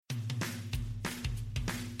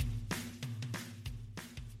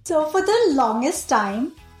So for the longest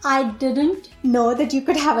time, I didn't know that you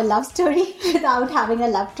could have a love story without having a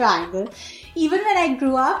love triangle. Even when I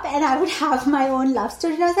grew up and I would have my own love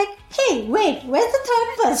story, and I was like, hey, wait, where's the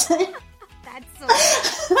third person? That's so...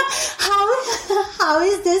 How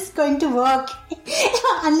is this going to work?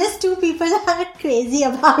 Unless two people are crazy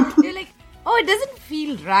about me. You're like, oh, it doesn't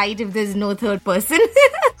feel right if there's no third person.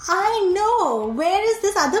 I know. Where is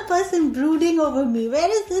this other person brooding over me? Where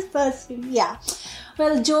is this person? Yeah.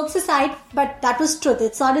 Well, jokes aside, but that was truth.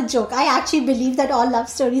 It's not a joke. I actually believe that all love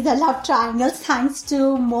stories are love triangles thanks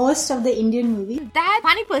to most of the Indian movies. That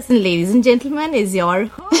funny person, ladies and gentlemen, is your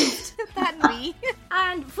host, Tanvi.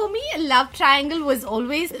 And for me, a love triangle was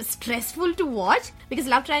always stressful to watch because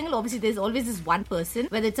love triangle, obviously, there's always this one person,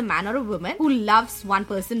 whether it's a man or a woman, who loves one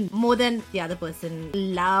person more than the other person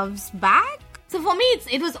loves back. So for me,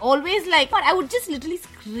 it was always like, I would just literally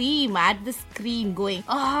scream at the screen going,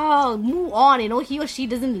 oh, move on, he or she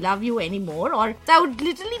doesn't love you anymore. Or so I would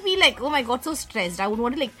literally be like, oh my God, so stressed. I would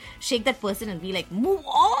want to shake that person and be like, move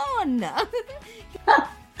on.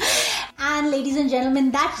 And ladies and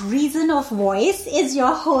gentlemen, that reason of voice is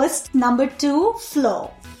your host number 2,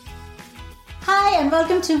 Flo. Hi and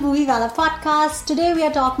welcome to Movie Wala Podcast. Today we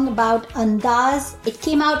are talking about Andaz. It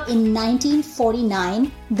came out in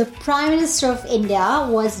 1949. The Prime Minister of India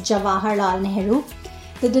was Jawaharlal Nehru.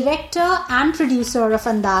 The director and producer of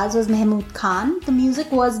Andaz was Mahmood Khan. The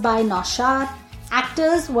music was by Naushad.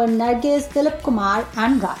 Actors were Nargis, Dilip Kumar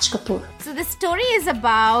and Raj Kapoor. So the story is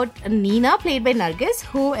about Neena, played by Nargis,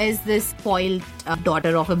 who is this spoiled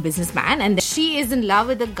daughter of a businessman, and she is in love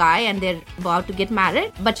with a guy and they're about to get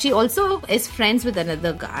married, but she also is friends with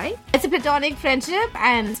another guy. It's a platonic friendship,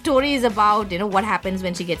 and the story is about, what happens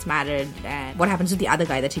when she gets married and what happens to the other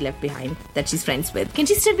guy that she left behind that she's friends with. Can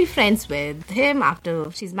she still be friends with him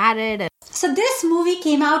after she's married? So this movie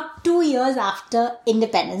came out 2 years after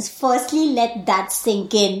independence. Firstly, let that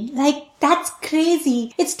sink in. That's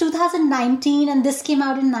crazy. It's 2019 and this came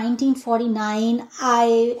out in 1949.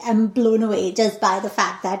 I am blown away just by the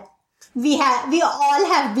fact that we all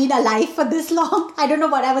have been alive for this long. I don't know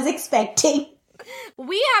what I was expecting.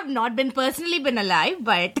 We have not personally been alive,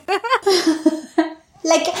 but...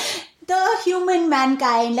 the human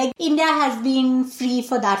mankind, India has been free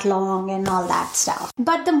for that long and all that stuff.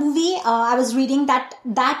 But the movie, I was reading that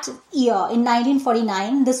year in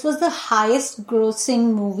 1949, this was the highest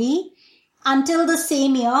grossing movie. Until the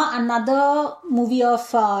same year, another movie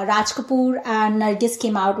of Raj Kapoor and Nargis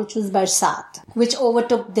came out, which was Barsat, which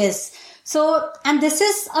overtook this. So, and this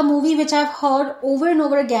is a movie which I've heard over and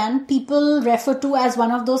over again, people refer to as one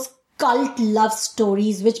of those cult love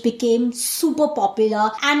stories which became super popular,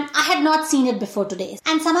 and I had not seen it before today.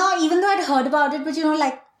 And somehow, even though I'd heard about it, but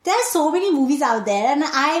there are so many movies out there and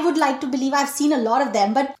I would like to believe I've seen a lot of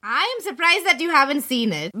them, but I am surprised that you haven't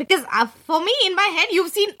seen it because for me, in my head,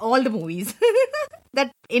 you've seen all the movies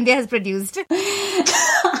that India has produced.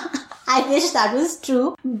 I wish that was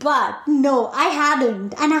true, but no, I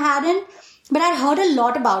hadn't. But I heard a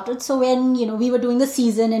lot about it. So when, we were doing the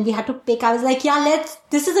season and we had to pick, I was like,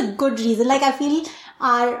 this is a good reason. I feel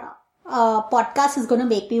our podcast is going to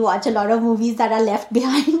make me watch a lot of movies that are left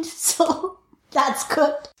behind. So that's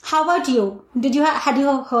good. How about you? Had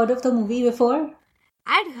you heard of the movie before?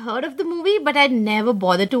 I'd heard of the movie, but I'd never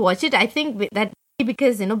bothered to watch it. I think that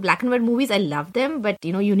because, black and white movies, I love them, but,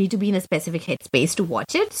 you need to be in a specific headspace to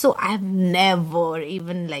watch it. So I've never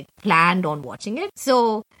even planned on watching it.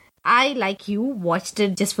 So I, like you, watched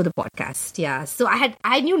it just for the podcast. Yeah. So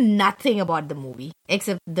I knew nothing about the movie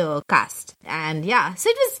except the cast. And yeah,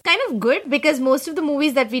 so it was kind of good because most of the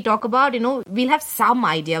movies that we talk about, we'll have some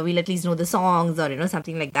idea. We'll at least know the songs or,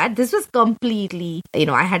 something like that. This was completely,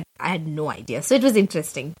 I had no idea. So it was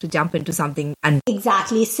interesting to jump into something.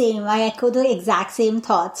 Exactly. Same. I echo the exact same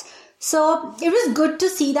thoughts. So it was good to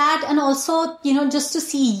see that, and also, just to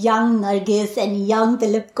see young Nargis and young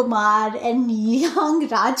Dilip Kumar and young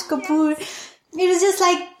Raj Kapoor. Yes. It was just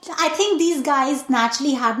I think these guys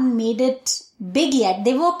naturally hadn't made it big yet.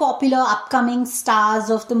 They were popular upcoming stars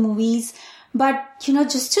of the movies, but,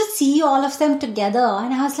 just to see all of them together,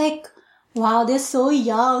 and I was like, wow, they're so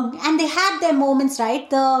young. And they had their moments, right?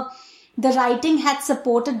 The writing had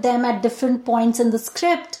supported them at different points in the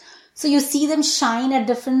script. So you see them shine at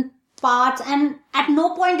different parts, and at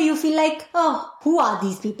no point do you feel who are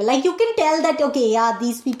these people? You can tell that, okay, yeah,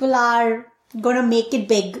 these people are gonna make it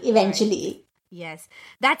big eventually. Yes,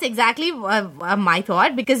 that's exactly my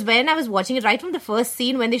thought, because when I was watching it, right from the first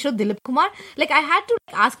scene when they showed Dilip Kumar, I had to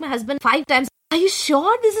ask my husband 5 times, are you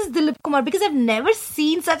sure this is Dilip Kumar? Because I've never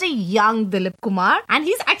seen such a young Dilip Kumar, and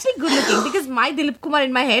he's actually good looking because my Dilip Kumar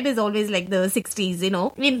in my head is always the 60s,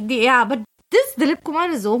 but this Dilip Kumar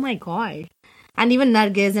is, oh my God. And even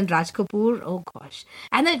Nargis and Raj Kapoor, oh gosh.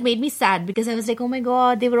 And then it made me sad because I was like, oh my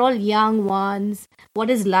God, they were all young ones. What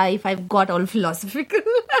is life? I've got all philosophical.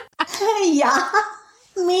 Yeah,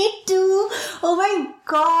 me too. Oh my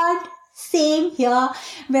God. Same here.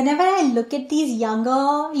 Whenever I look at these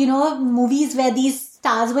younger, movies where these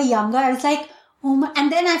stars were younger, I was like, oh my,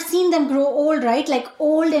 and then I've seen them grow old, right? Like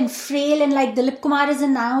old and frail, and like Dilip Kumar is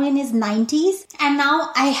now in his 90s. And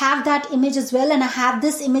now I have that image as well, and I have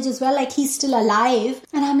this image as well, like he's still alive.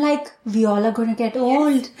 And I'm like, we all are going to get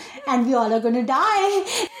old, and we all are going to die.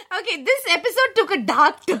 Okay, this episode took a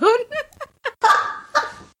dark turn.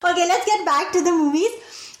 Okay, let's get back to the movies.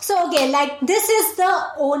 So, okay, like this is the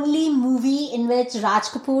only movie in which Raj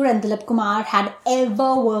Kapoor and Dilip Kumar had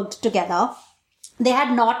ever worked together. They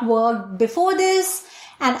had not worked before this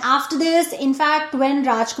and after this. In fact, when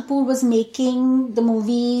Raj Kapoor was making the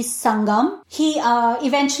movie Sangam, he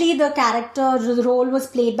eventually the role was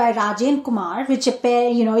played by Rajen Kumar, which it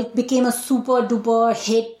became a super duper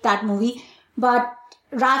hit, that movie. But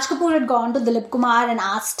Raj Kapoor had gone to Dilip Kumar and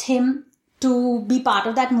asked him to be part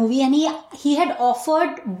of that movie, and he had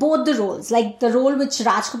offered both the roles, like the role which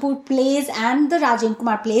Raj Kapoor plays and the Rajen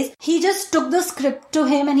Kumar plays. He just took the script to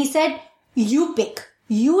him and he said, you pick.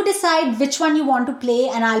 You decide which one you want to play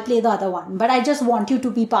and I'll play the other one. But I just want you to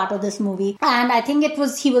be part of this movie. And I think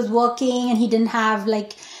he was working and he didn't have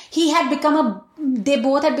they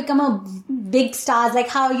both had become a big stars. Like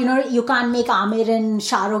how, you can't make Aamir and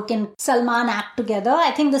Shah Rukh and Salman act together.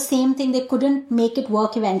 I think the same thing, they couldn't make it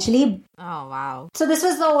work eventually. Oh, wow. So this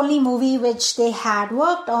was the only movie which they had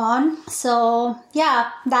worked on. So yeah,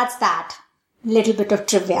 that's that. Little bit of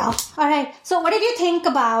trivia. Alright, so what did you think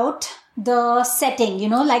about the setting,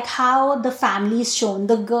 like how the family is shown,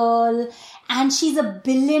 the girl, and she's a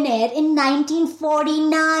billionaire in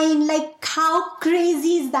 1949. Like, how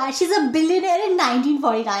crazy is that? She's a billionaire in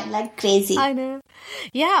 1949. Like, crazy. I know.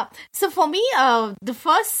 Yeah. So for me, the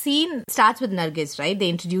first scene starts with Nargis, right? They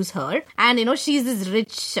introduce her. And, she's this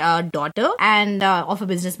rich daughter and of a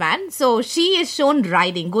businessman. So she is shown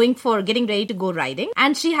riding, getting ready to go riding.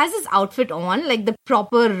 And she has this outfit on, like the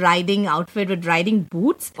proper riding outfit with riding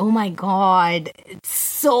boots. Oh my God. It's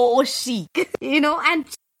so chic, and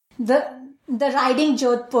the riding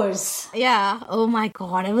Jodhpurs. Yeah. Oh my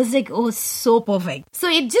God. I was like, oh, so perfect. So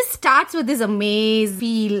it just starts with this amazing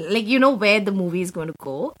feel, like, where the movie is going to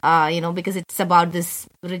go, because it's about this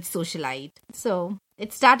rich socialite. So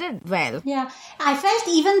it started well. Yeah. I felt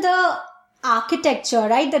even the architecture,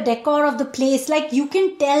 right? The decor of the place, like you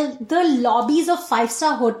can tell the lobbies of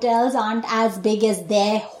 5-star hotels aren't as big as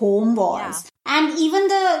their home was. Yeah. And even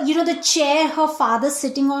the chair her father's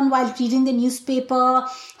sitting on while reading the newspaper,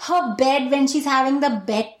 her bed when she's having the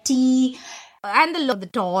bed tea. And the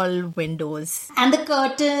tall windows. And the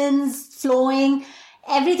curtains flowing.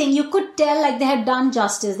 Everything. You could tell like they had done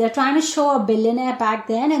justice. They're trying to show a billionaire back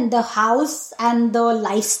then, and the house and the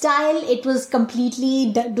lifestyle, it was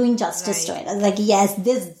completely doing justice to it. I was like, yes,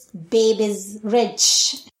 this babe is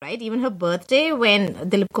rich. Right, even her birthday, when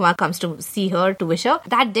Dilip Kumar comes to see her, to wish her,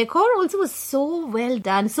 that decor also was so well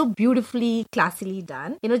done, so beautifully, classily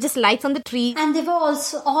done. Just lights on the tree. And they were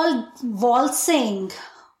also all waltzing.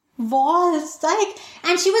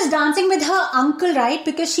 And she was dancing with her uncle, right?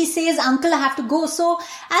 Because she says, uncle, I have to go. So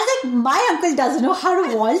I was like, my uncle doesn't know how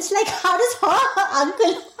to waltz. Like, how does her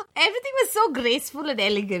uncle? Everything was so graceful and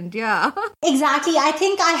elegant, yeah. Exactly. I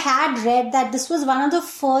think I had read that this was one of the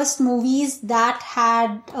first movies that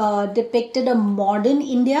had depicted a modern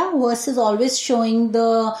India versus always showing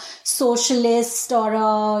the socialist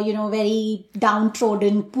or very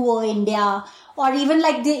downtrodden, poor India, or even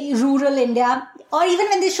like the rural India. Or even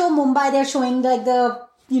when they show Mumbai, they're showing like the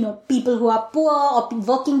people who are poor or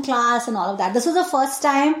working class and all of that. This was the first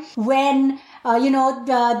time when,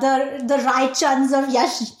 the Rai Chands of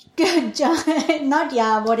Karan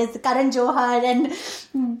Johar and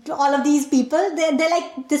all of these people, they're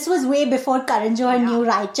like, this was way before Karan Johar knew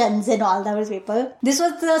Rai Chands and all those people. This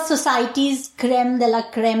was the society's creme de la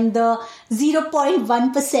creme, the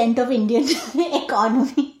 0.1% of Indian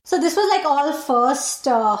economy. So this was like all first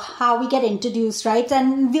how we get introduced, right?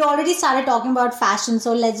 And we already started talking about fashion.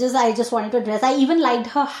 So I just wanted to address. I even liked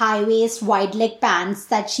her high waist, wide leg pants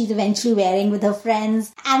that she's eventually wearing with her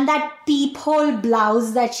friends. And that peephole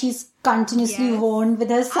blouse that she's continuously worn with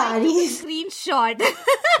her saris. Screenshot.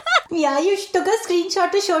 Yeah, you took a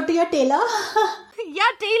screenshot to show to your tailor. Yeah,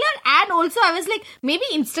 Taylor, and also I was like, maybe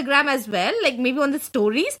Instagram as well, like maybe on the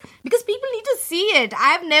stories, because people need to see it.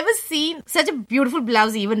 I have never seen such a beautiful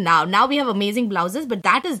blouse even now. Now we have amazing blouses, but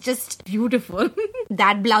that is just beautiful.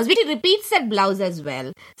 That blouse, which repeats that blouse as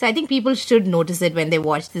well. So I think people should notice it when they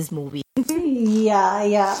watch this movie.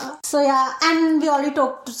 Yeah. So yeah, and we already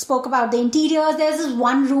spoke about the interiors. There's this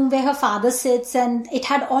one room where her father sits, and it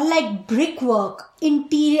had all like brickwork.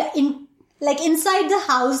 Inside the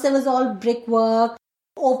house, there was all brickwork,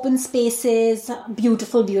 open spaces,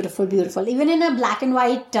 beautiful. Even in a black and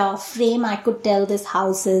white frame, I could tell this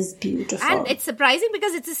house is beautiful. And it's surprising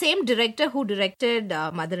because it's the same director who directed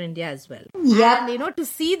Mother India as well. Yeah. And, to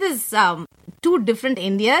see this two different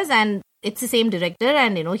Indias, and it's the same director,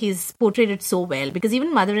 and he's portrayed it so well, because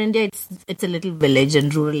even Mother India, it's a little village in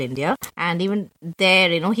rural India, and even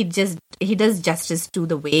there, he does justice to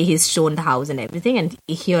the way he's shown the house and everything, and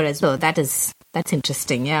here as well. That's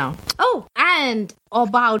interesting, yeah. Oh, and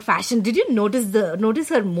about fashion, did you notice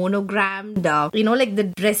her monogrammed, like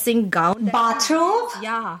the dressing gown, bathrobe?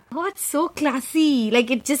 Yeah. Oh, it's so classy.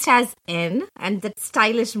 Like it just has N and that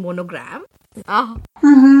stylish monogram. Oh,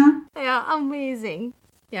 yeah, amazing.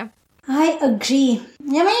 Yeah. I agree.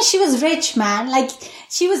 I mean, she was rich, man. Like,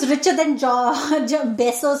 she was richer than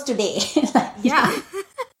Bezos today. Yeah.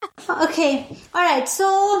 Okay. All right.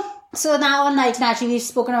 So now, naturally, we've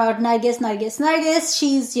spoken about Nargis.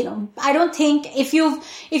 She's, I don't think if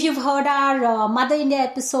you've heard our Mother India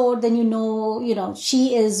episode, then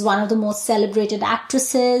she is one of the most celebrated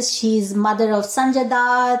actresses. She's mother of Sanjay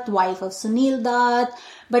Dutt, wife of Sunil Dutt,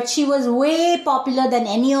 but she was way popular than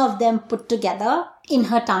any of them put together in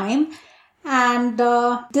her time. And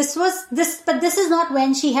this is not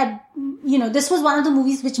when she had, this was one of the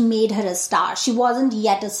movies which made her a star. She wasn't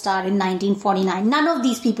yet a star in 1949. None of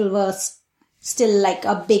these people were still like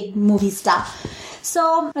a big movie star.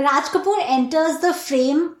 So Raj Kapoor enters the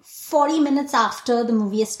frame 40 minutes after the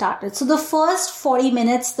movie started. So the first 40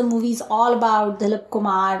 minutes, the movie is all about Dilip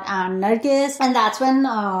Kumar and Nargis. And that's when,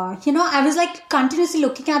 I was like continuously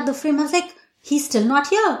looking at the frame. I was like, he's still not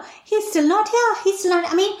here. I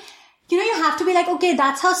mean, you have to be like, okay,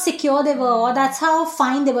 that's how secure they were, or that's how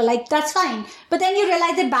fine they were. Like, that's fine. But then you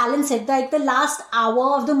realize they balance it. Like the last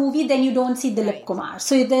hour of the movie, then you don't see Dilip Kumar.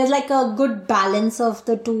 So there's like a good balance of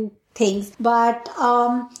the two things. But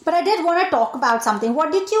I did want to talk about something.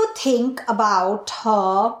 What did you think about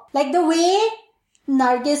her? Like the way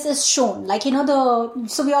Nargis is shown,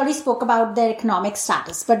 so we already spoke about their economic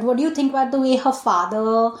status, but what do you think about the way her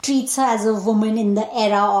father treats her as a woman in the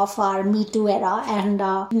era of our Me Too era? And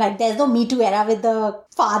there's no Me Too era with the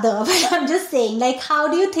father, but I'm just saying,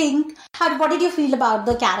 what did you feel about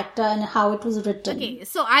the character and how it was written? Okay,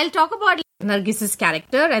 so I'll talk about Nargis's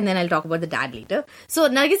character, and then I'll talk about the dad later. So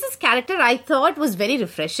Nargis's character, I thought, was very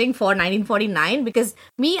refreshing for 1949, because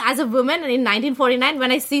me as a woman in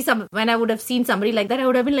 1949, when I would have seen somebody like that, I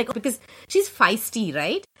would have been like, because she's feisty,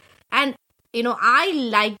 right? And I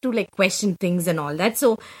like to question things and all that.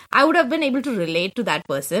 So I would have been able to relate to that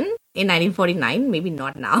person in 1949, maybe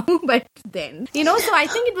not now, but then, so I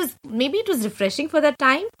think it was refreshing for that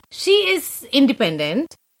time. She is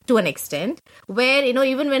independent to an extent, where,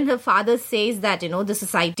 even when her father says that, the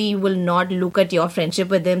society will not look at your friendship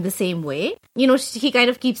with them the same way, he kind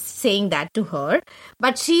of keeps saying that to her.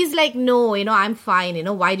 But she's like, no, I'm fine.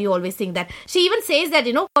 Why do you always think that? She even says that,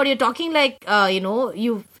 or you're talking like,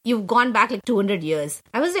 you've gone back like 200 years.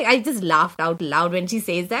 I was like, I just laughed out loud when she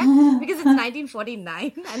says that, because it's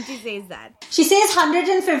 1949 and she says that. She says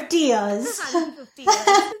 150 years. 150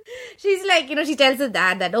 years. She's like, she tells her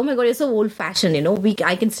dad that, oh my God, you're so old fashioned,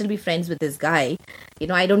 I can still be friends with this guy.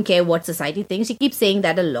 I don't care what society thinks. She keeps saying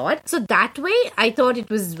that a lot. So that way, I thought it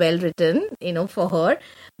was well written, for her.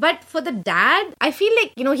 But for the dad, I feel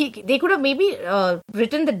like, they could have maybe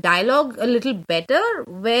written the dialogue a little better,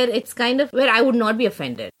 where it's kind of, where I would not be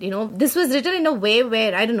offended. This was written in a way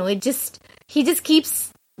where, I don't know, he just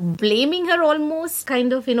keeps blaming her almost,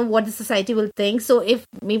 kind of, what the society will think. So if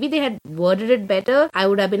maybe they had worded it better, I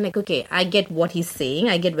would have been like, okay, I get what he's saying.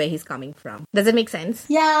 I get where he's coming from. Does it make sense?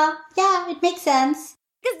 Yeah, it makes sense.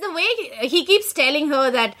 Because the way he keeps telling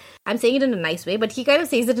her that, I'm saying it in a nice way, but he kind of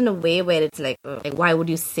says it in a way where it's like why would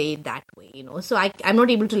you say it that way, So I'm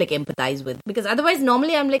not able to empathize with, because otherwise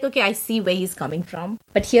normally I'm like, okay, I see where he's coming from.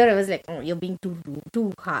 But here I was like, oh, you're being too rude,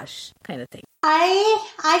 too harsh kind of thing.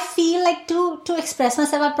 I feel like to express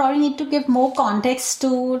myself, I probably need to give more context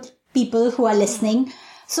to people who are listening.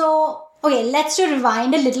 So, okay, let's just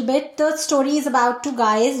rewind a little bit. The story is about two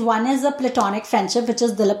guys. One is a platonic friendship, which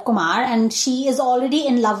is Dilip Kumar, and she is already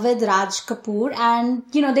in love with Raj Kapoor. And,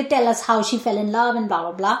 they tell us how she fell in love and blah,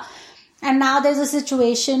 blah, blah. And now there's a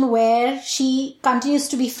situation where she continues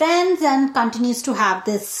to be friends and continues to have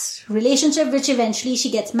this relationship, which eventually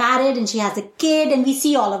she gets married and she has a kid, and we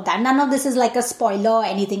see all of that. None of this is like a spoiler or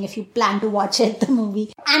anything if you plan to watch it, the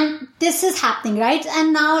movie. And this is happening, right?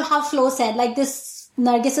 And now how Flo said, like this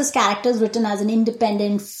Nargis's character is written as an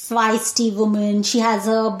independent, feisty woman. She has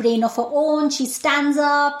a brain of her own. She stands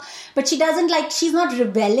up, but she doesn't she's not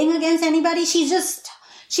rebelling against anybody. She's just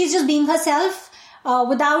being herself.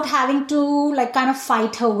 Without having to kind of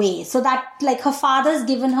fight her way. So that her father's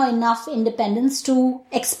given her enough independence to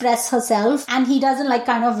express herself, and he doesn't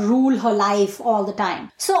kind of rule her life all the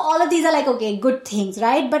time. So all of these are okay, good things,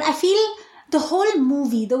 right? But I feel the whole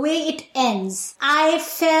movie, the way it ends, I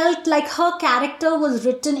felt like her character was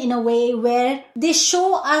written in a way where they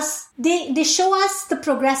show us the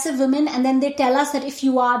progressive women, and then they tell us that if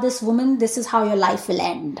you are this woman, this is how your life will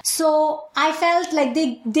end. So I felt like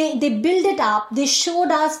they build it up. They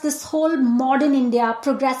showed us this whole modern India,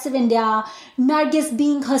 progressive India, Nargis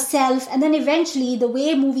being herself, and then eventually the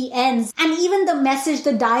way movie ends, and even the message,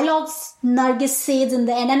 the dialogues Nargis says in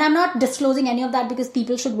the end, and I'm not disclosing any of that because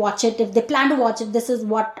people should watch it. If they plan to watch it, this is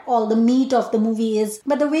what all the meat of the movie is.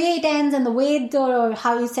 But the way it ends and the way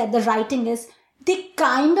how you said the writing is, they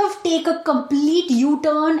kind of take a complete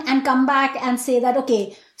U-turn and come back and say that,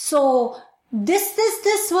 okay, so this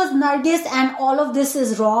was Nargis and all of this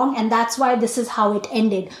is wrong, and that's why this is how it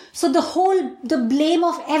ended. So the blame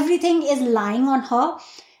of everything is lying on her,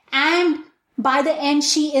 and by the end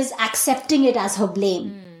she is accepting it as her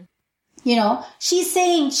blame. You know, she's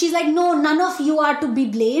like, no, none of you are to be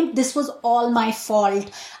blamed. This was all my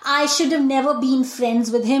fault. I should have never been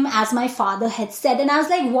friends with him, as my father had said. And I was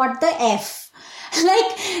like, what the F?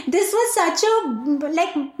 This was such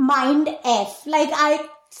a, mind F. I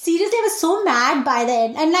seriously was so mad by the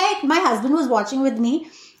end. And my husband was watching with me.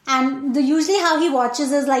 And usually how he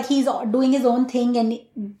watches is he's doing his own thing and,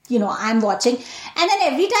 I'm watching. And then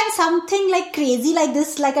every time something crazy like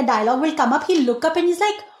this, a dialogue will come up, he'll look up and he's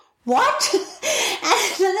like, what?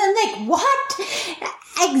 And I'm like, what?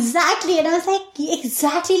 Exactly. And I was like,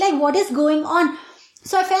 exactly, what is going on?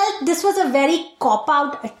 So I felt this was a very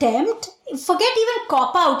cop-out attempt. Forget even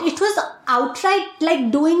cop-out. It was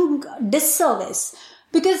outright doing disservice,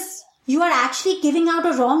 because you are actually giving out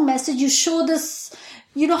a wrong message. You show this,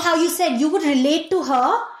 how you said you would relate to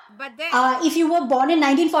her. But then, if you were born in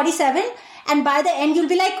 1947, and by the end you'll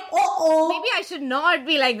be like, oh. Maybe I should not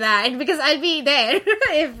be like that, because I'll be there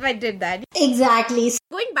if I did that. Exactly.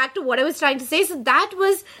 Going back to what I was trying to say, so that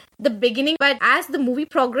was the beginning. But as the movie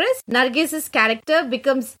progressed, Nargis's character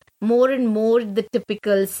becomes more and more the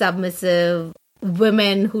typical submissive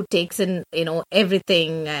woman who takes in,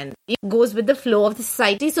 everything and it goes with the flow of the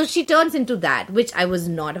society. So she turns into that, which I was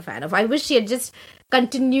not a fan of. I wish she had just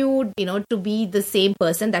continued, to be the same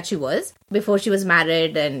person that she was before she was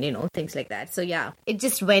married and, things like that. So yeah,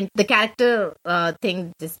 the character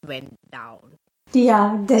thing just went down.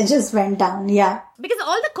 Yeah, they just went down, yeah. Because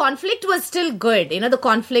all the conflict was still good, the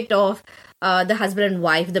conflict of the husband and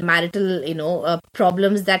wife, the marital,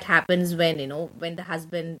 problems that happens when the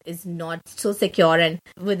husband is not so secure and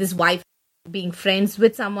with his wife being friends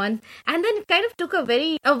with someone. And then it kind of took a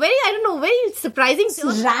very surprising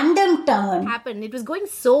random turn. Happened. It was going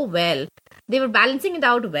so well. They were balancing it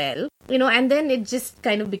out well, and then it just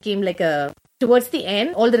kind of became towards the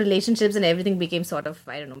end, all the relationships and everything became sort of,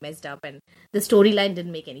 messed up, and the storyline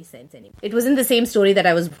didn't make any sense anymore. It wasn't the same story that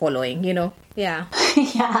I was following, Yeah.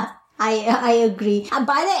 Yeah. I agree. By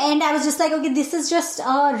the end, I was just like, okay, this is just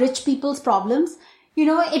rich people's problems.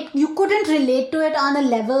 You couldn't relate to it on a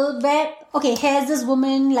level where, okay, here's this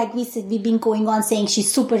woman, like we said, we've been going on saying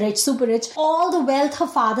she's super rich. All the wealth her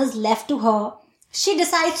father's left to her. She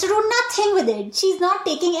decides to do nothing with it. She's not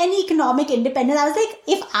taking any economic independence. I was like,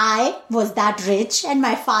 if I was that rich and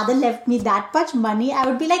my father left me that much money, I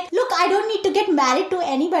would be like, look, I don't need to get married to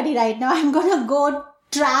anybody right now. I'm going to go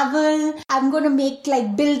travel. I'm going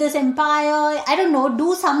to build this empire. I don't know,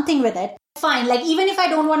 do something with it. Fine. Even if I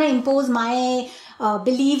don't want to impose my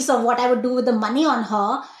beliefs of what I would do with the money on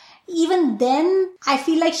her, even then, I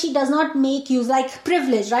feel like she does not make use,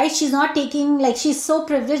 privilege, right? She's not taking, she's so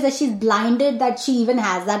privileged that she's blinded that she even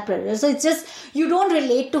has that privilege. So it's just, you don't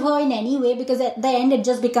relate to her in any way, because at the end, it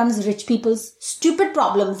just becomes rich people's stupid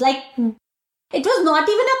problems. It was not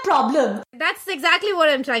even a problem. That's exactly what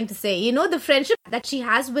I'm trying to say. The friendship that she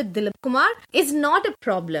has with Dilip Kumar is not a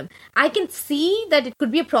problem. I can see that it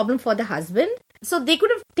could be a problem for the husband. So they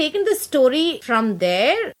could have taken the story from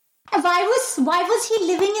there Why was he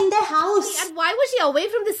living in their house? And why was she away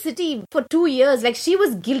from the city for 2 years? Like, she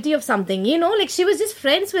was guilty of something, like she was just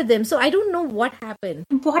friends with him. So I don't know what happened.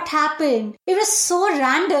 What happened? It was so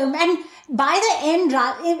random. And by the end,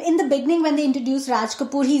 in the beginning when they introduced Raj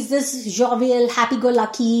Kapoor, he's this jovial,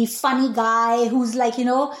 happy-go-lucky, funny guy who's like,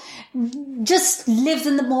 just lives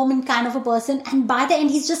in the moment kind of a person. And by the end,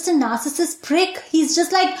 he's just a narcissist prick. He's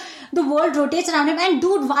just like, the world rotates around him. And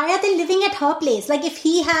dude, why are they living at her place? Like, if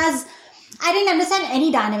he has... I didn't understand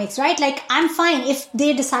any dynamics, right? Like, I'm fine if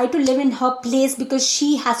they decide to live in her place because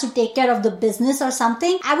she has to take care of the business or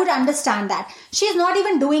something. I would understand that. She's not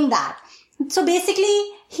even doing that. So basically,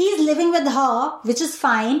 he's living with her, which is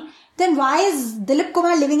fine. Then why is Dilip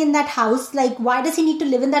Kumar living in that house? Like, why does he need to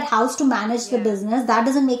live in that house to manage the business? That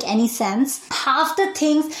doesn't make any sense. Half the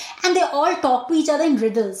things, and they all talk to each other in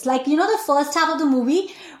riddles. Like, the first half of the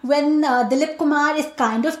movie, when Dilip Kumar is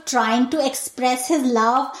kind of trying to express his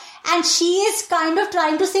love, and she is kind of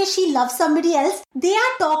trying to say she loves somebody else. They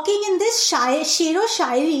are talking in this Shero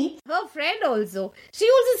Shairi. Her friend also. She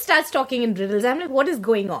also starts talking in riddles. I'm like, what is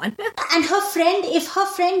going on? And her friend, if her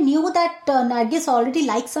friend knew that Nargis already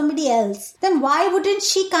likes somebody else, then why wouldn't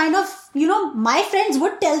she kind of, my friends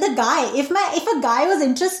would tell the guy. If a guy was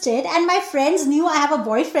interested and my friends knew I have a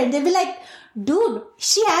boyfriend, they'd be like, dude,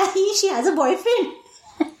 she has a boyfriend.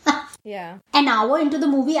 Yeah. An hour into the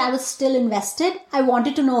movie, I was still invested. I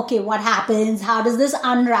wanted to know, okay, what happens? How does this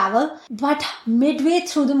unravel? But midway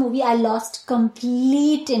through the movie, I lost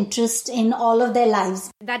complete interest in all of their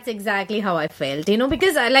lives. That's exactly how I felt,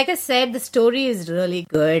 because like I said, the story is really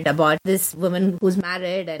good about this woman who's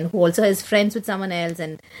married and who also has friends with someone else.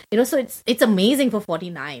 And, so it's amazing for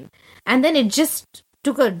 49. And then it just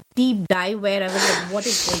took a deep dive where I was like, what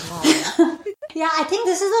is going on? Yeah, I think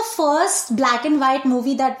this is the first black and white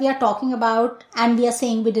movie that we are talking about and we are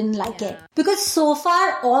saying we didn't like it. Because so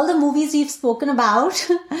far, all the movies we've spoken about,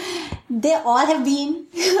 they all have been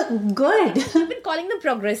good. We've been calling them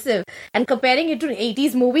progressive and comparing it to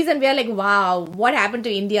 80s movies, and we are like, wow, what happened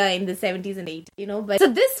to India in the 70s and 80s, But so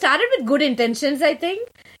this started with good intentions, I think,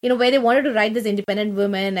 where they wanted to write this independent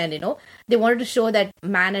women and, they wanted to show that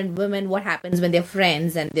man and women, what happens when they're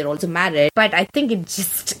friends and they're also married. But I think it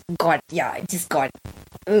just got,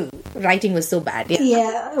 writing was so bad.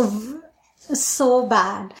 Yeah, so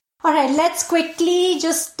bad. All right, let's quickly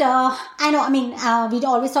just, we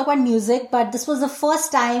always talk about music, but this was the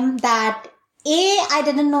first time that I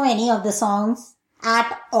didn't know any of the songs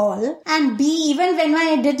at all. And B, even when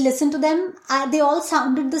I did listen to them, they all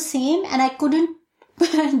sounded the same and I couldn't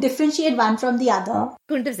differentiate one from the other.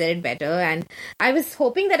 Couldn't have said it better. And I was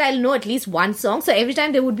hoping that I'll know at least one song. So every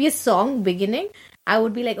time there would be a song beginning, I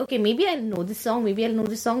would be like, okay, maybe I'll know this song,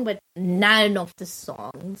 but none of the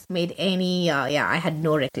songs made any, I had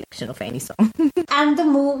no recollection of any song. And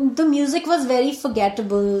the music was very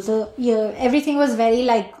forgettable. Everything was very,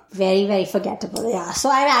 very, very forgettable. Yeah. So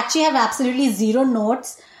I actually have absolutely zero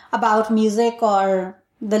notes about music or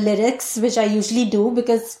the lyrics, which I usually do,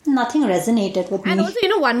 because nothing resonated with me. And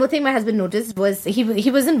also, one more thing my husband noticed was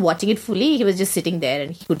he wasn't watching it fully. He was just sitting there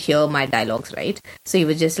and he could hear my dialogues, right? So he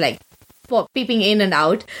was just like peeping in and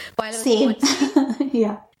out while I was watching.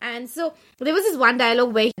 Yeah. And so there was this one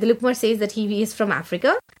dialogue where Dilip Kumar says that he is from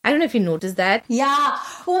Africa. I don't know if you noticed that. Yeah.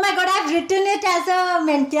 Oh my God, I've written it as a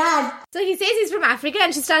mentad. So he says he's from Africa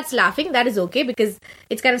and she starts laughing. That is okay because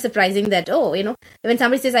it's kind of surprising that, when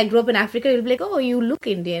somebody says I grew up in Africa, you'll be like, oh, you look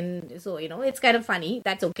Indian. So, it's kind of funny.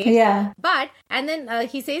 That's okay. Yeah. But, and then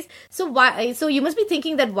he says, so you must be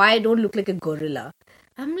thinking that why I don't look like a gorilla.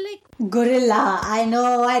 I'm like, gorilla. I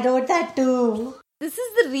know. I wrote that too. This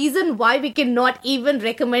is the reason why we cannot even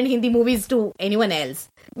recommend Hindi movies to anyone else.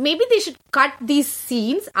 Maybe they should cut these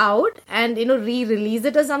scenes out and, re-release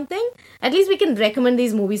it or something. At least we can recommend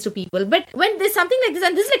these movies to people. But when there's something like this,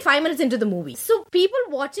 and this is like 5 minutes into the movie. So people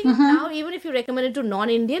watching it now, even if you recommend it to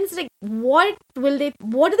non-Indians, like, what do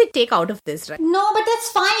they take out of this, right? No, but that's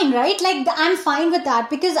fine, right? Like, I'm fine with that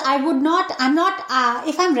because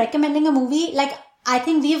if I'm recommending a movie, like, I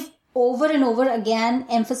think we've over and over again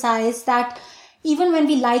emphasized that even when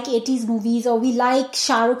we like 80s movies or we like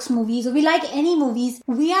Shah Rukh's movies or we like any movies,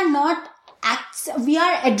 we are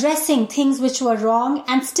addressing things which were wrong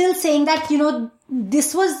and still saying that,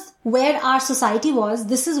 this was where our society was.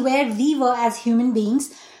 This is where we were as human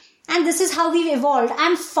beings. And this is how we've evolved.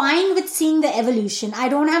 I'm fine with seeing the evolution. I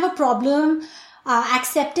don't have a problem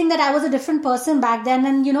accepting that I was a different person back then.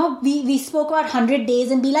 And, we spoke about 100 Days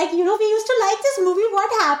and be like, we used to like this movie.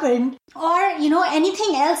 What happened? Or,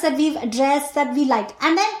 anything else that we've addressed that we liked.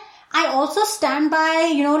 And then I also stand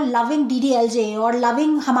by, loving DDLJ or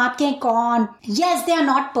loving Hum Aapke Hain Kaun. Yes, they are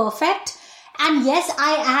not perfect. And yes,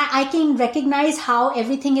 I can recognize how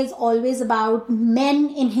everything is always about men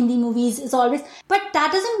in Hindi movies is always, but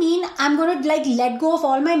that doesn't mean I'm going to like let go of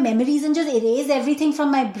all my memories and just erase everything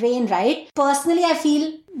from my brain, right? Personally, I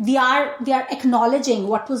feel we are acknowledging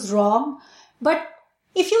what was wrong, but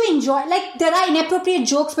if you enjoy, like there are inappropriate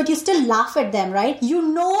jokes, but you still laugh at them, right? You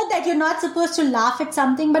know that you're not supposed to laugh at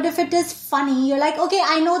something, but if it is funny, you're like, okay,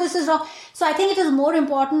 I know this is wrong. So I think it is more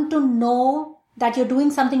important to know that you're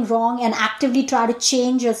doing something wrong and actively try to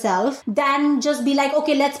change yourself than just be like,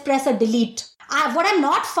 okay, let's press a delete. What I'm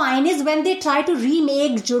not fine is when they try to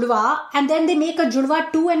remake Judwa and then they make a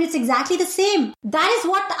Judwa 2 and it's exactly the same. That is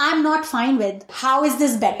what I'm not fine with. How is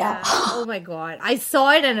this better? Yeah. Oh my God. I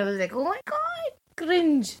saw it and I was like, oh my God.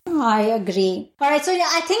 Cringe. I agree. Alright, so yeah,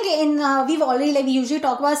 I think we've already, like, we usually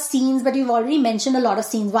talk about scenes, but we've already mentioned a lot of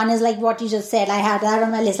scenes. One is like what you just said. I had that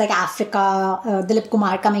on my list, like Africa, Dilip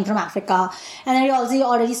Kumar coming from Africa. And then we also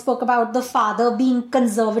already spoke about the father being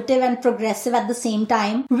conservative and progressive at the same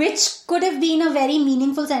time, which could have been a very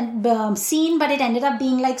meaningful scene, but it ended up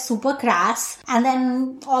being like super crass. And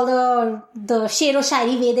then all the shero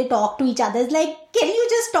shairi way they talk to each other is like, can you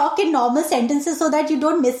just talk in normal sentences so that you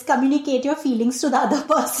don't miscommunicate your feelings to the other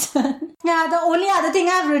person? Yeah, the only other thing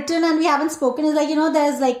I've written and we haven't spoken is like,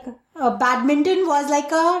 there's like badminton was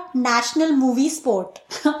like a national movie sport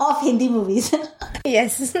of Hindi movies.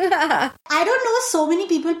 Yes. I don't know so many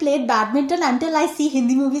people played badminton until I see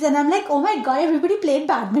Hindi movies and I'm like, oh my God, everybody played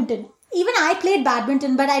badminton. Even I played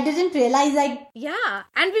badminton, but I didn't realize Yeah,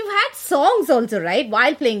 and we've had songs also, right?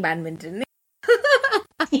 While playing badminton.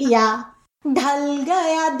 Yeah. Dhal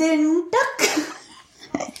gaya din tak.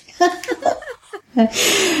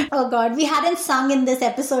 Oh God, we hadn't sung in this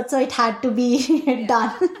episode, so it had to be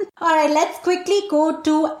done. Alright, let's quickly go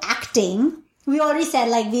to acting. We already said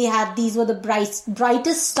like these were the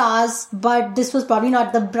brightest stars, but this was probably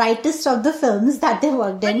not the brightest of the films that they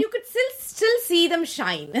worked in. But you could still see them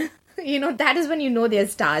shine. That is when you know they're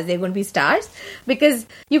stars. They're going to be stars. Because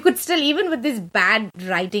you could still, even with this bad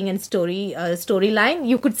writing and storyline,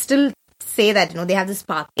 you could still say that, they have the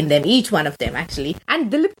spark in them, each one of them actually. And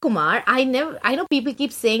Dilip Kumar, I know people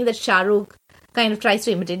keep saying that Shah Rukh kind of tries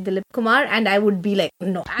to imitate Dilip Kumar, and I would be like,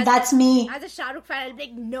 no. That's me. As a Shah Rukh fan, I'll be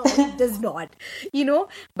like, no, he does not.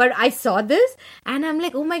 But I saw this and I'm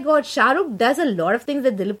like, oh my God, Shah Rukh does a lot of things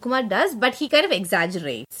that Dilip Kumar does, but he kind of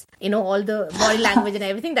exaggerates, all the body language and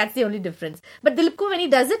everything. That's the only difference. But Dilip Kumar, when he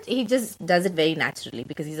does it, he just does it very naturally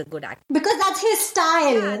because he's a good actor. Because that's his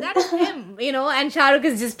style. Yeah, that's him, and Shah Rukh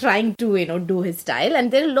is just trying to, do his style.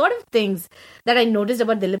 And there are a lot of things that I noticed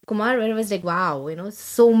about Dilip Kumar where I was like, wow,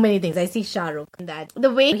 so many things. I see Shah Rukh in that.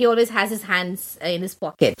 The way he always has his hands in his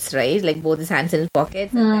pockets, right? Like both his hands in his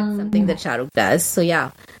pockets. And that's something that Shah Rukh does. So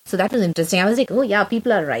yeah. So that was interesting. I was like, oh yeah,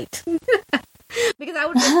 people are right. Because I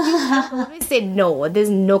would always say no, there's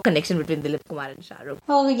no connection between Dilip Kumar and Shah Rukh.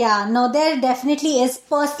 Oh yeah, no, there definitely is.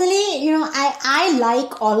 Personally, I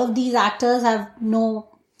like all of these actors. I've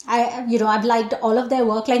liked all of their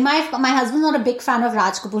work. Like my husband's not a big fan of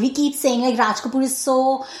Raj Kapoor. He keeps saying like Raj Kapoor is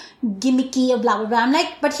so gimmicky or blah blah blah. I'm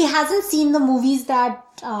like, but he hasn't seen the movies that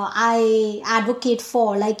I advocate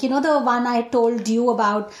for. Like the one I told you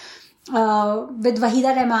about with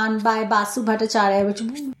Wahida Rehman by Basu Bhattacharya, which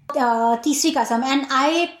Teesri Kasam, and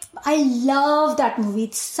I love that movie.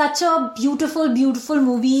 It's such a beautiful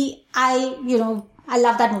movie. I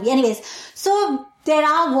love that movie. Anyways, so there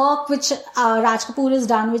are work which Raj Kapoor has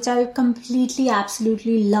done, which I completely,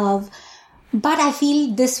 absolutely love. But I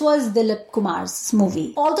feel this was Dilip Kumar's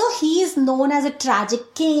movie. Although he is known as a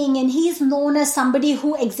tragic king and he is known as somebody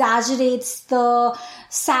who exaggerates the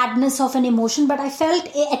sadness of an emotion, but I felt,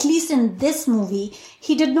 at least in this movie,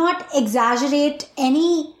 he did not exaggerate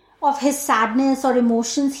any of his sadness or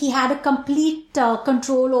emotions. He had a complete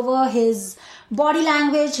control over his body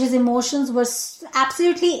language. His emotions were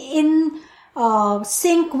absolutely in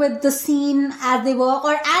sync with the scene as they were,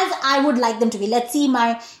 or as I would like them to be. Let's see,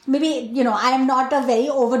 I am not a very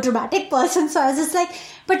over dramatic person, so I was just like,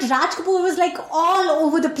 but Raj Kapoor was like all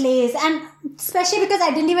over the place, and especially because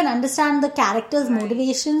I didn't even understand the character's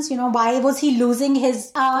motivations, why was he losing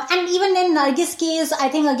his, and even in Nargis' case, I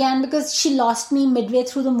think again, because she lost me midway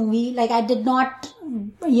through the movie, like I did not,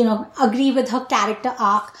 agree with her character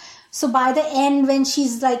arc. So by the end, when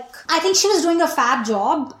she's like, I think she was doing a fab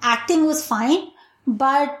job. Acting was fine.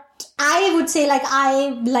 But I would say like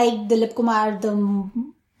I like Dilip Kumar the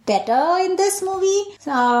better in this movie.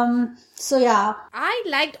 So yeah. I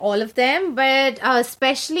liked all of them, but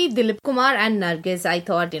especially Dilip Kumar and Nargis, I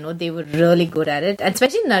thought, they were really good at it. And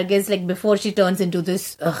especially Nargis, like before she turns into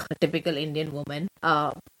this typical Indian woman.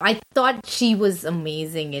 I thought she was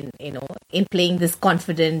amazing in playing this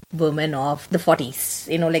confident woman of the 40s,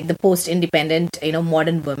 like the post-independent,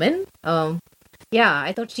 modern woman. Yeah,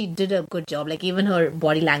 I thought she did a good job. Like even her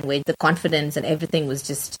body language, the confidence and everything was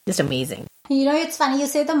just amazing. It's funny you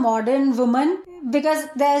say the modern woman, because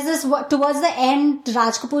there's this, towards the end,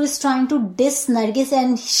 Raj Kapoor is trying to diss Nargis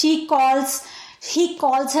and he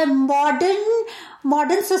calls her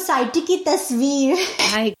modern society ki tasveer.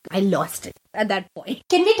 I lost it at that point.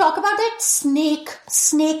 Can we talk about that snake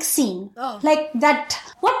scene? Oh. Like that,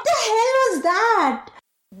 what the hell was that?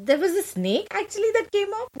 There was a snake actually that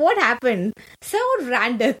came up. What happened? So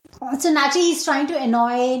random. So naturally he's trying to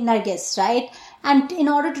annoy Nargis, right? And in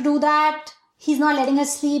order to do that, he's not letting her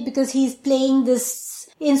sleep because he's playing this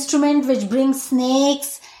instrument which brings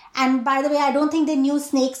snakes. And by the way, I don't think they knew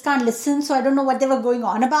snakes can't listen, so I don't know what they were going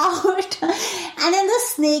on about. And then the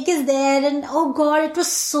snake is there, and oh god, it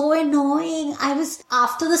was so annoying. I was,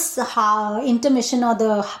 after the intermission or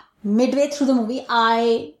the midway through the movie,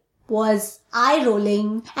 I was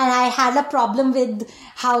eye-rolling, and I had a problem with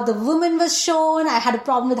how the woman was shown. I had a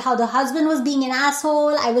problem with how the husband was being an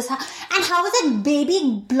asshole. And how was that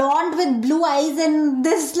baby blonde with blue eyes and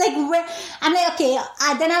this, like, where, I'm like, okay.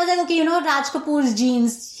 Then I was like, okay, Raj Kapoor's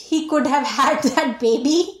genes, he could have had that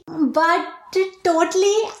baby, but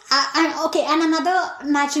totally, okay. And another,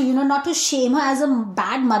 naturally, not to shame her as a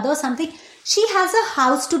bad mother or something, she has a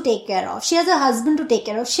house to take care of. She has a husband to take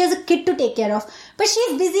care of. She has a kid to take care of. But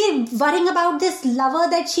she's busy worrying about this lover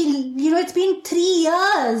that it's been 3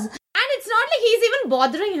 years. And it's not like he's even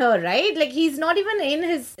bothering her, right? Like he's not even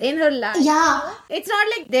in her life. Yeah. It's not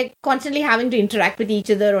like they're constantly having to interact with each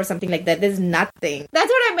other or something like that. There's nothing. That's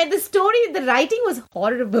what I meant. The story, the writing was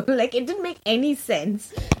horrible. Like it didn't make any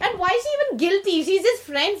sense. And why is she even guilty? She's just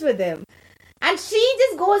friends with him. And she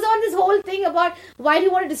just goes on this whole thing about why do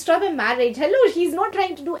you want to destroy my marriage? Hello, she's not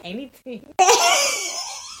trying to do anything.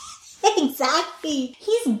 Exactly.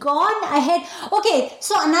 He's gone ahead. Okay,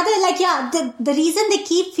 so another, the reason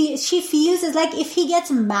she feels is like if he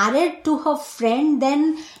gets married to her friend,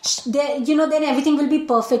 then then everything will be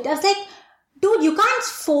perfect. I was like, dude, you can't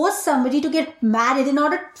force somebody to get married in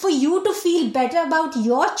order for you to feel better about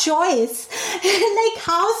your choice. Like,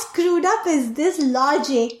 how screwed up is this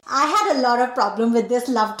logic? I had a lot of problem with this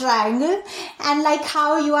love triangle, and like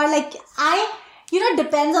how you are like, it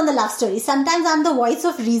depends on the love story. Sometimes I'm the voice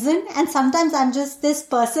of reason, and sometimes I'm just this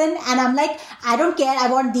person, and I'm like, I don't care. I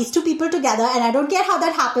want these two people together, and I don't care how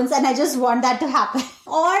that happens, and I just want that to happen.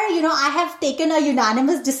 Or, I have taken a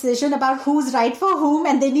unanimous decision about who's right for whom,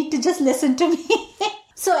 and they need to just listen to me.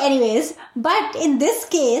 So anyways, but in this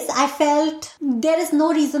case, I felt there is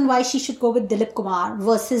no reason why she should go with Dilip Kumar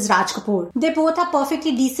versus Raj Kapoor. They both are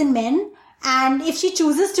perfectly decent men, and if she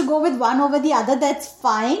chooses to go with one over the other, that's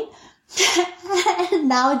fine.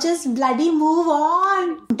 Now just bloody move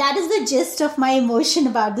on. That is the gist of my emotion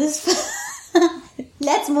about this.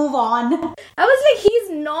 Let's move on. I was like, he's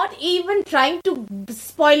not even trying to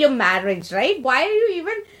spoil your marriage, right? Why are you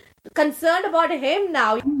even concerned about him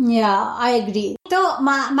now? Yeah, I agree. So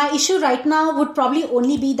my issue right now would probably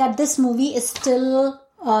only be that this movie is still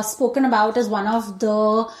spoken about as one of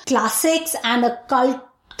the classics and a cult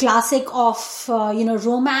classic of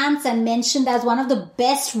romance, and mentioned as one of the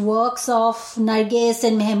best works of Nargis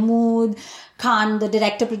and Mahmood Khan, the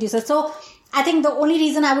director producer. So I think the only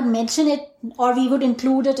reason I would mention it, or we would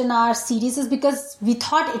include it in our series, is because we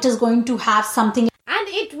thought it is going to have something. And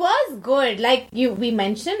it was good. Like we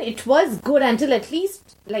mentioned, it was good until at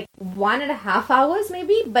least like 1.5 hours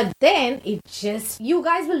maybe. But then you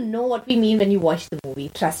guys will know what we mean when you watch the movie.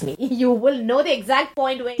 Trust me. You will know the exact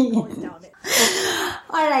point where it goes down.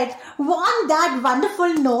 Alright. On that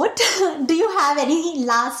wonderful note, do you have any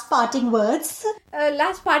last parting words?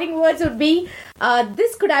 Last parting words would be,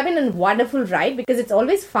 this could have been a wonderful ride, because it's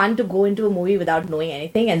always fun to go into a movie without knowing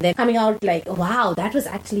anything and then coming out like, wow, that was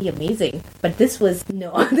actually amazing. But this was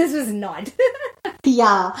not.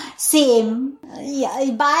 Yeah, same.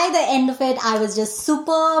 Yeah, by the end of it, I was just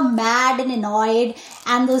super mad and annoyed,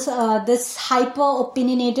 and this hyper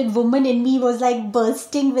opinionated woman in me was like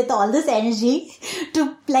bursting with all this energy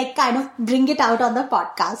to like kind of bring it out on the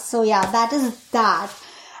podcast. So yeah, that is that.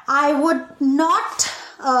 I would not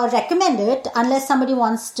recommend it unless somebody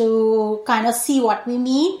wants to kind of see what we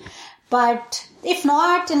mean. But if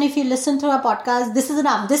not, and if you listen to our podcast, this is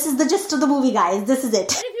enough. This is the gist of the movie, guys. This is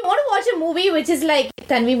it. If you want to watch a movie which is like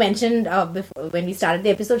Tanvi mentioned before, when we started the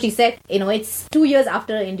episode, she said, it's 2 years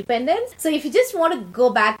after independence. So if you just want to go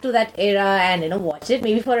back to that era and, watch it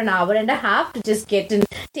maybe for an hour and a half to just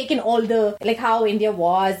take in all the, like how India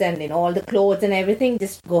was and, all the clothes and everything,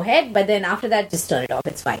 just go ahead. But then after that, just turn it off.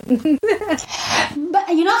 It's fine. But,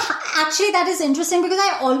 actually that is interesting because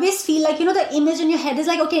I always feel like, the image in your head is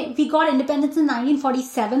like, okay, we got independence in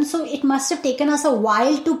 1947. So it must have taken us a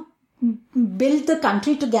while to build the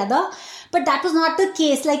country together. But that was not the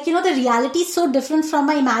case. Like, the reality is so different from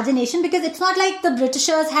my imagination because it's not like the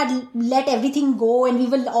Britishers had let everything go and we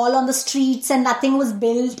were all on the streets and nothing was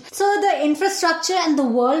built. So the infrastructure and the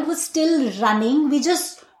world was still running. We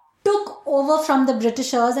just took over from the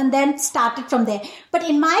Britishers and then started from there. But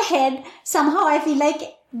in my head, somehow I feel like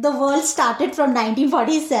the world started from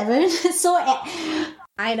 1947. So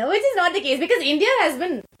I know, which is not the case because India has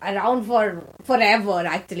been around for forever,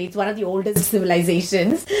 actually. It's one of the oldest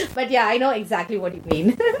civilizations. But yeah, I know exactly what you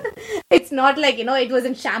mean. It's not like, it was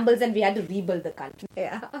in shambles and we had to rebuild the country.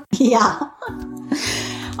 Yeah. Yeah.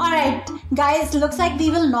 Alright, guys, looks like we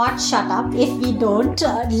will not shut up if we don't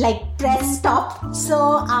press stop.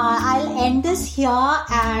 So I'll end this here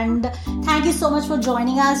and thank you so much for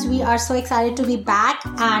joining us. We are so excited to be back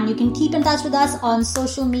and you can keep in touch with us on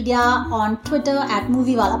social media, on Twitter at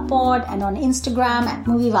MovieWalaPod and on Instagram at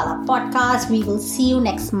MovieWalaPodcast. We will see you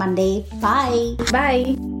next Monday. Bye.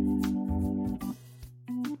 Bye.